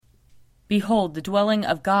Behold, the dwelling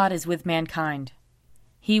of God is with mankind.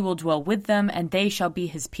 He will dwell with them, and they shall be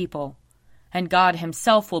his people. And God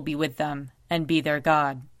himself will be with them, and be their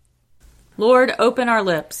God. Lord, open our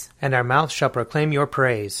lips, and our mouth shall proclaim your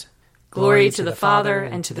praise. Glory to the Father,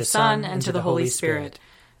 and to the Son, and to the Holy Spirit,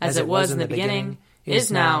 as it was in the beginning,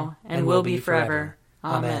 is now, and will be forever.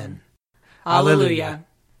 Amen. Alleluia.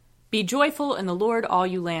 Be joyful in the Lord, all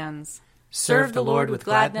you lands. Serve the Lord with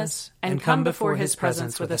gladness, and come before his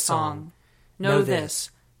presence with a song. Know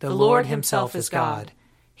this, the Lord himself is God.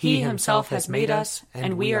 He himself has made us,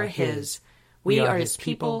 and we are his. We are his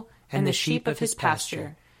people, and the sheep of his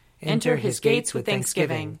pasture. Enter his gates with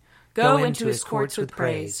thanksgiving. Go into his courts with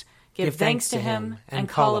praise. Give thanks to him, and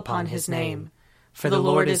call upon his name. For the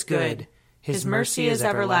Lord is good. His mercy is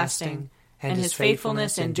everlasting, and his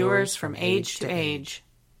faithfulness endures from age to age.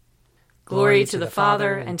 Glory to the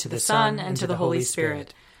Father, and to the Son, and to the Holy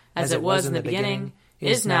Spirit, as it was in the beginning,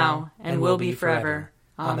 is now, and will be forever.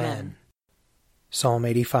 Amen. Psalm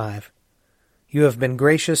 85. You have been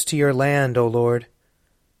gracious to your land, O Lord.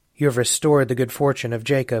 You have restored the good fortune of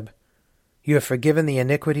Jacob. You have forgiven the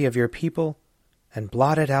iniquity of your people, and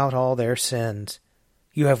blotted out all their sins.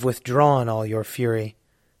 You have withdrawn all your fury,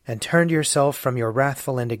 and turned yourself from your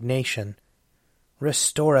wrathful indignation.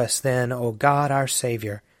 Restore us then, O God our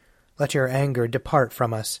Saviour. Let your anger depart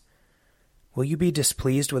from us. Will you be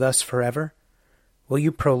displeased with us forever? Will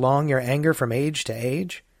you prolong your anger from age to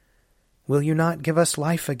age? Will you not give us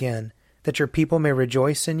life again, that your people may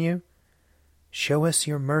rejoice in you? Show us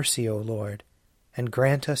your mercy, O Lord, and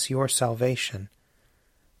grant us your salvation.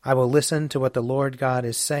 I will listen to what the Lord God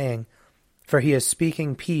is saying, for he is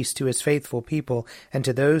speaking peace to his faithful people and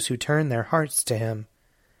to those who turn their hearts to him.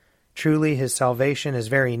 Truly his salvation is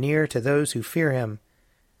very near to those who fear him,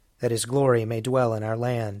 that his glory may dwell in our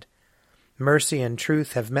land. Mercy and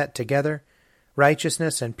truth have met together,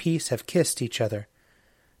 righteousness and peace have kissed each other.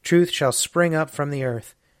 Truth shall spring up from the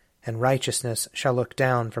earth, and righteousness shall look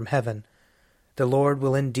down from heaven. The Lord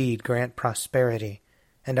will indeed grant prosperity,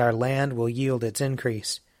 and our land will yield its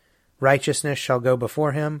increase. Righteousness shall go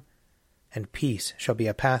before him, and peace shall be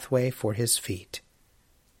a pathway for his feet.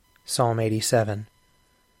 Psalm 87.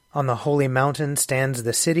 On the holy mountain stands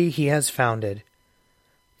the city he has founded.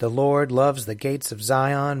 The Lord loves the gates of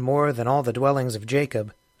Zion more than all the dwellings of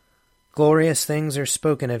Jacob. Glorious things are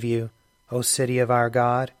spoken of you, O city of our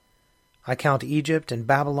God. I count Egypt and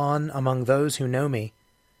Babylon among those who know me.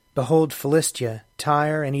 Behold Philistia,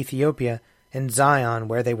 Tyre, and Ethiopia, and Zion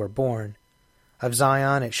where they were born. Of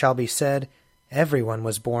Zion it shall be said, everyone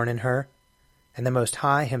was born in her, and the Most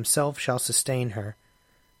High himself shall sustain her.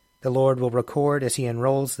 The Lord will record as he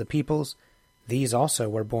enrolls the peoples, these also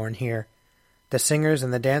were born here. The singers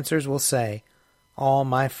and the dancers will say, all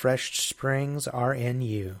my fresh springs are in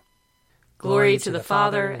you. Glory to the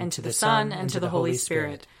Father, and to the Son, and to the Holy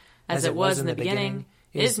Spirit, as it was in the beginning,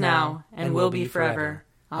 is now, and will be forever.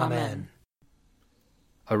 Amen.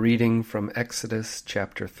 A reading from Exodus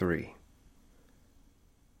chapter 3.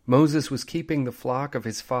 Moses was keeping the flock of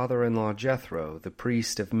his father-in-law Jethro, the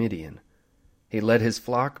priest of Midian. He led his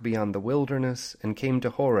flock beyond the wilderness and came to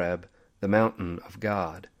Horeb, the mountain of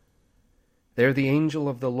God. There the angel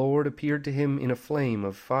of the Lord appeared to him in a flame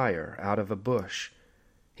of fire out of a bush.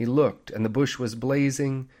 He looked, and the bush was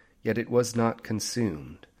blazing, yet it was not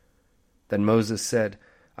consumed. Then Moses said,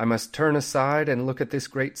 I must turn aside and look at this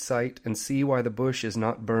great sight and see why the bush is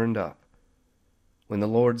not burned up. When the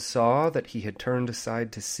Lord saw that he had turned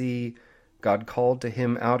aside to see, God called to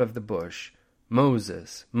him out of the bush,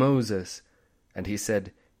 Moses, Moses. And he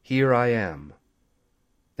said, Here I am.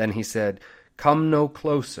 Then he said, Come no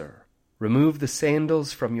closer. Remove the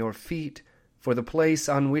sandals from your feet, for the place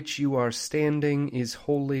on which you are standing is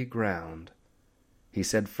holy ground. He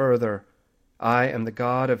said further, I am the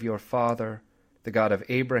God of your father, the God of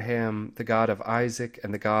Abraham, the God of Isaac,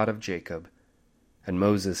 and the God of Jacob. And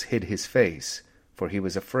Moses hid his face, for he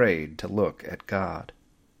was afraid to look at God.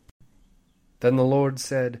 Then the Lord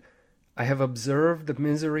said, I have observed the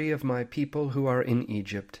misery of my people who are in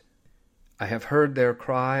Egypt. I have heard their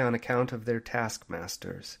cry on account of their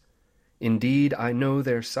taskmasters. Indeed, I know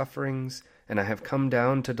their sufferings, and I have come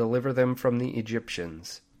down to deliver them from the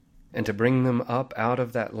Egyptians, and to bring them up out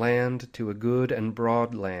of that land to a good and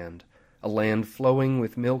broad land, a land flowing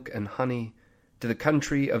with milk and honey, to the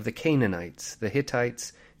country of the Canaanites, the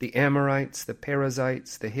Hittites, the Amorites, the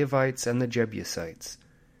Perizzites, the Hivites, and the Jebusites.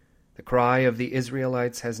 The cry of the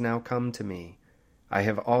Israelites has now come to me. I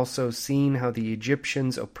have also seen how the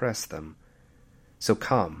Egyptians oppress them. So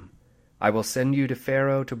come, I will send you to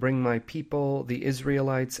Pharaoh to bring my people, the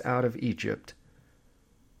Israelites, out of Egypt.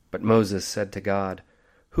 But Moses said to God,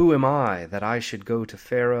 "Who am I that I should go to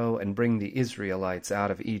Pharaoh and bring the Israelites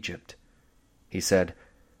out of Egypt?" He said,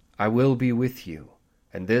 "I will be with you,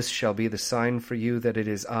 and this shall be the sign for you that it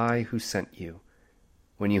is I who sent you.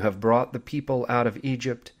 When you have brought the people out of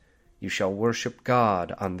Egypt, you shall worship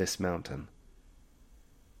God on this mountain."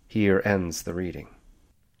 Here ends the reading.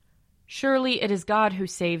 Surely it is God who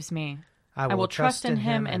saves me. I will trust in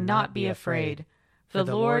him and not be afraid. For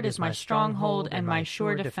the Lord is my stronghold and my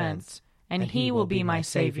sure defense, and he will be my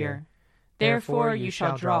Savior. Therefore you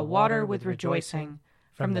shall draw water with rejoicing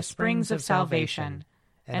from the springs of salvation.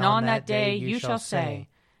 And on that day you shall say,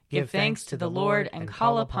 "Give thanks to the Lord and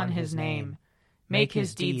call upon his name. Make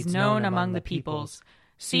his deeds known among the peoples.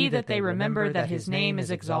 See that they remember that his name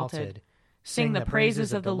is exalted. Sing the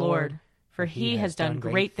praises of the Lord, for he has done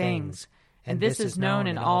great things, and this is known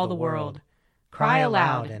in all the world. Cry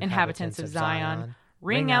aloud, inhabitants of Zion,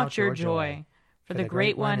 ring out your joy, for the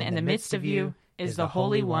great one in the midst of you is the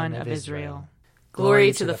Holy One of Israel."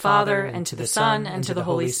 Glory to the Father, and to the Son, and to the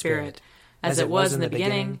Holy Spirit, as it was in the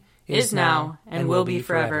beginning, is now, and will be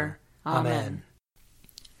forever. Amen.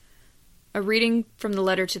 A reading from the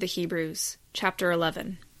letter to the Hebrews, chapter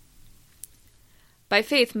 11. By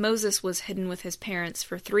faith Moses was hidden with his parents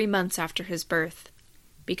for 3 months after his birth,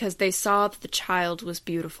 because they saw that the child was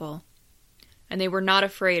beautiful, and they were not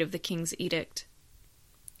afraid of the king's edict.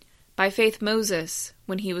 By faith Moses,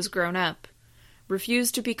 when he was grown up,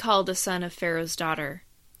 refused to be called a son of Pharaoh's daughter,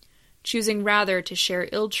 choosing rather to share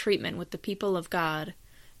ill treatment with the people of God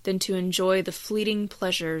than to enjoy the fleeting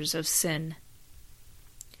pleasures of sin.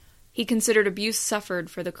 He considered abuse suffered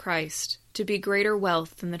for the Christ to be greater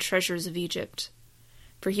wealth than the treasures of Egypt,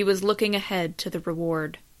 for he was looking ahead to the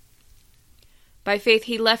reward. By faith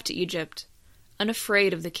he left Egypt,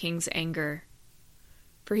 unafraid of the king's anger,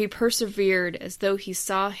 for he persevered as though he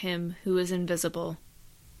saw him who is invisible.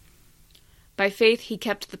 By faith he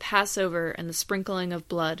kept the Passover and the sprinkling of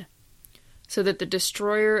blood, so that the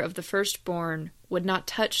destroyer of the firstborn would not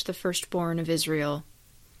touch the firstborn of Israel.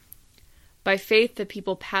 By faith the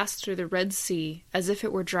people passed through the Red Sea as if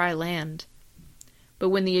it were dry land, but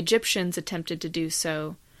when the Egyptians attempted to do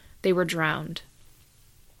so, they were drowned.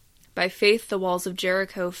 By faith the walls of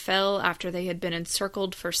Jericho fell after they had been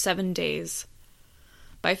encircled for 7 days.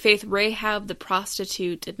 By faith Rahab the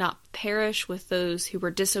prostitute did not perish with those who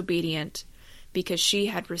were disobedient, because she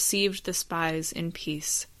had received the spies in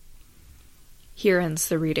peace. Here ends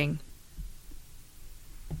the reading.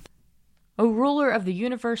 O ruler of the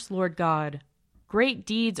universe, Lord God, great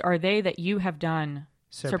deeds are they that you have done,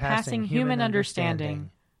 surpassing human understanding.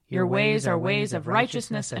 Your ways are ways of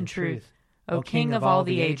righteousness and truth, O King of all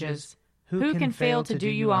the ages. Who can fail to do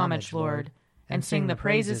you homage, Lord, and sing the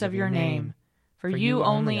praises of your name? For you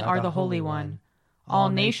only are the Holy One. All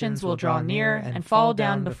nations will draw near and fall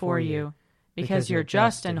down before you, because your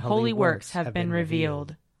just and holy works have been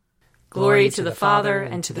revealed. Glory to the Father,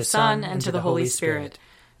 and to the Son, and to the Holy Spirit,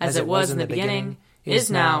 as it was in the beginning, is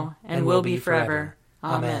now, and will be forever.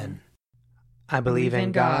 Amen. I believe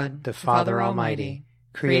in God, the Father Almighty,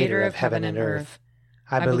 creator of heaven and earth.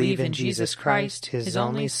 I believe in Jesus Christ, his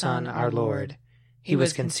only Son, our Lord. He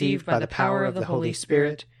was conceived by the power of the Holy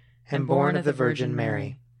Spirit, and born of the Virgin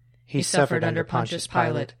Mary. He suffered under Pontius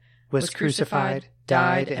Pilate, was crucified,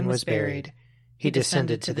 died, and was buried. He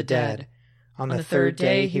descended to the dead. On the 3rd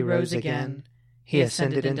day he rose again. He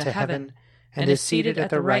ascended into heaven, and is seated at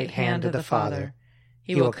the right hand of the Father.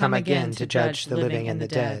 He will come again to judge the living and the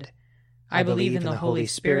dead. I believe in the Holy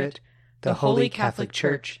Spirit, the Holy Catholic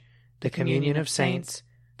Church, the communion of saints,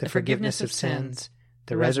 the forgiveness of sins,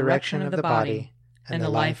 the resurrection of the body, and the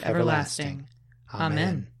life everlasting.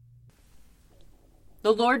 Amen.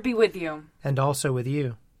 The Lord be with you. And also with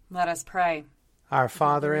you. Let us pray. Our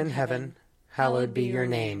Father in heaven, hallowed be your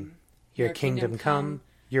name. Your kingdom come,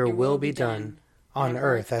 your will be done, on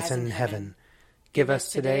earth as in heaven. Give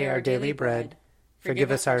us today our daily bread.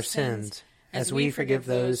 Forgive us our sins, as we forgive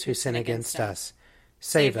those who sin against us.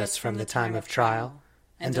 Save us from the time of trial,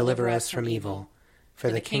 and deliver us from evil.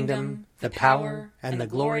 For the kingdom, the power, and the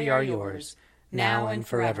glory are yours, now and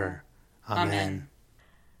forever. Amen.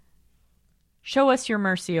 Show us your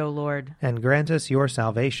mercy, O Lord. And grant us your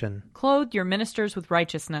salvation. Clothe your ministers with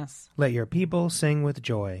righteousness. Let your people sing with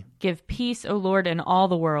joy. Give peace, O Lord, in all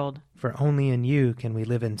the world. For only in you can we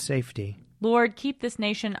live in safety. Lord, keep this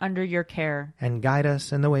nation under your care. And guide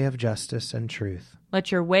us in the way of justice and truth.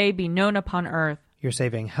 Let your way be known upon earth. Your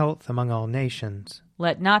saving health among all nations.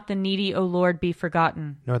 Let not the needy, O Lord, be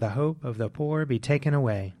forgotten. Nor the hope of the poor be taken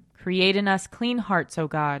away. Create in us clean hearts, O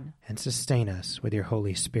God. And sustain us with your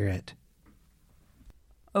Holy Spirit.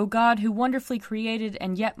 O God, who wonderfully created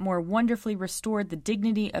and yet more wonderfully restored the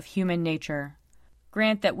dignity of human nature,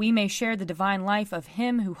 Grant that we may share the divine life of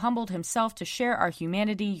him who humbled himself to share our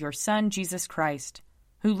humanity, your Son, Jesus Christ,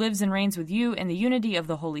 who lives and reigns with you in the unity of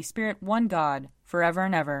the Holy Spirit, one God, forever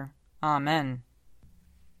and ever. Amen.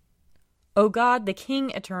 O God, the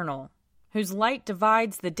King eternal, whose light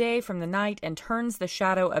divides the day from the night and turns the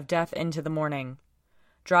shadow of death into the morning,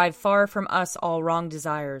 drive far from us all wrong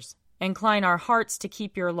desires, incline our hearts to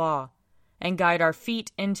keep your law, and guide our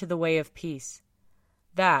feet into the way of peace,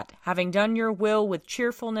 that, having done your will with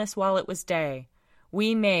cheerfulness while it was day,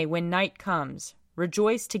 we may, when night comes,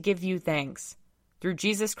 rejoice to give you thanks. Through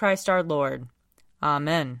Jesus Christ our Lord.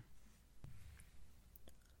 Amen.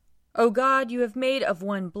 O God, you have made of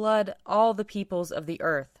one blood all the peoples of the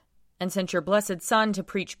earth, and sent your blessed Son to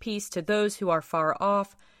preach peace to those who are far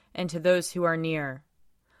off and to those who are near.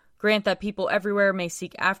 Grant that people everywhere may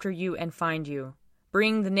seek after you and find you.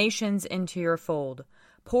 Bring the nations into your fold.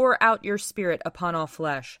 Pour out your Spirit upon all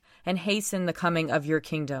flesh, and hasten the coming of your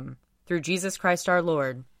kingdom. Through Jesus Christ our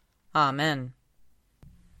Lord. Amen.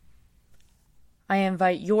 I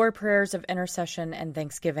invite your prayers of intercession and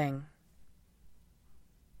thanksgiving.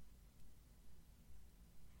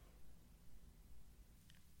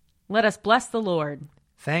 Let us bless the Lord.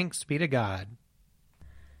 Thanks be to God.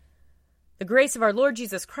 The grace of our Lord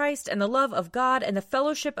Jesus Christ, and the love of God, and the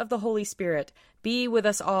fellowship of the Holy Spirit be with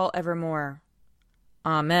us all evermore.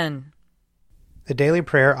 Amen. The Daily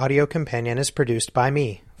Prayer audio companion is produced by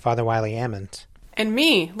me, Father Wiley Ammons. And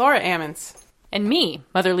me, Laura Ammons. And me,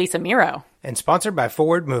 Mother Lisa Miro. And sponsored by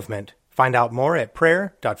Forward Movement. Find out more at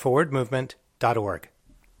prayer.forwardmovement.org.